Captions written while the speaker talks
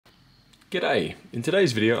G'day! In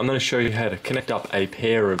today's video I'm going to show you how to connect up a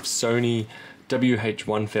pair of Sony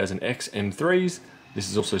WH1000XM3s, this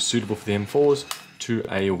is also suitable for the M4s, to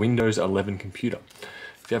a Windows 11 computer.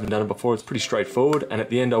 If you haven't done it before, it's pretty straightforward, and at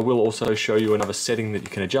the end I will also show you another setting that you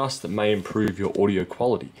can adjust that may improve your audio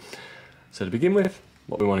quality. So to begin with,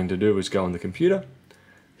 what we're wanting to do is go on the computer,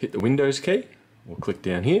 hit the Windows key, we'll click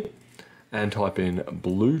down here, and type in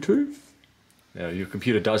Bluetooth. Now your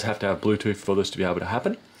computer does have to have Bluetooth for this to be able to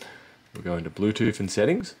happen. We'll go into Bluetooth and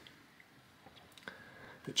settings.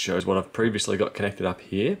 It shows what I've previously got connected up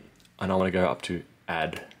here, and I want to go up to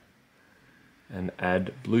add and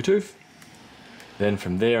add Bluetooth. Then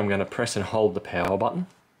from there I'm going to press and hold the power button.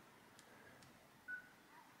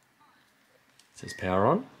 It says power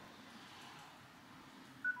on.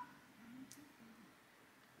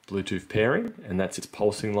 Bluetooth pairing, and that's its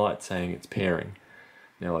pulsing light saying it's pairing.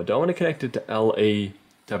 Now I don't want to connect it to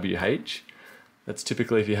LEWH. That's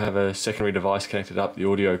typically if you have a secondary device connected up, the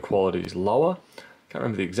audio quality is lower. Can't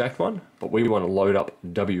remember the exact one, but we want to load up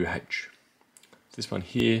WH. This one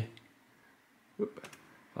here,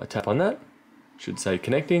 I tap on that, should say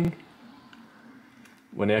connecting.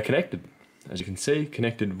 We're now connected. As you can see,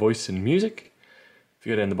 connected voice and music. If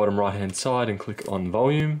you go down the bottom right hand side and click on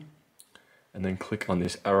volume, and then click on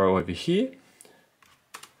this arrow over here,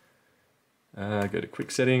 go to quick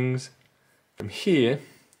settings. From here,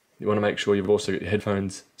 you want to make sure you've also got your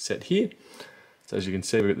headphones set here. So as you can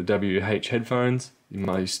see, we've got the WH headphones. You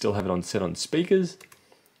may still have it on set on speakers.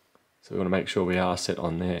 So we want to make sure we are set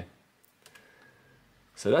on there.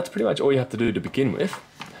 So that's pretty much all you have to do to begin with.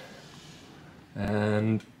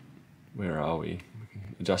 And where are we? We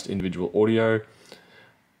can adjust individual audio.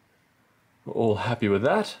 We're all happy with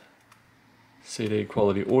that. CD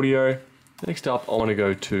quality audio. Next up, I want to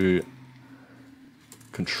go to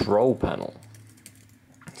control panel.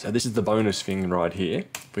 So this is the bonus thing right here.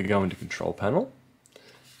 If we go into control panel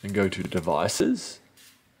and go to devices,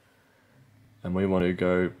 and we want to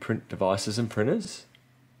go print devices and printers,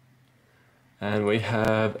 and we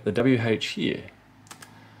have the WH here.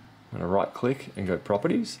 I'm going to right click and go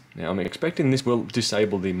properties. Now I'm expecting this will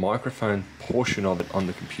disable the microphone portion of it on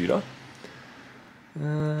the computer.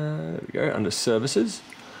 There we go, under services.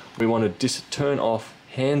 We want to turn off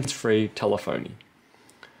hands-free telephony.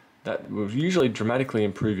 That will usually dramatically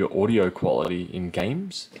improve your audio quality in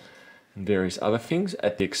games and various other things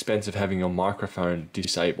at the expense of having your microphone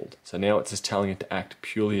disabled. So now it's just telling it to act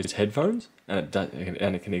purely as headphones, and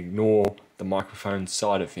it can ignore the microphone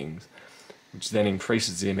side of things, which then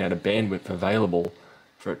increases the amount of bandwidth available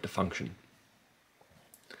for it to function.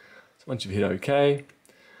 So once you've hit OK,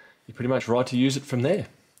 you're pretty much right to use it from there.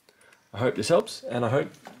 I hope this helps, and I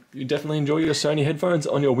hope you definitely enjoy your Sony headphones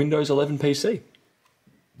on your Windows 11 PC.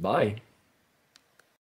 Bye.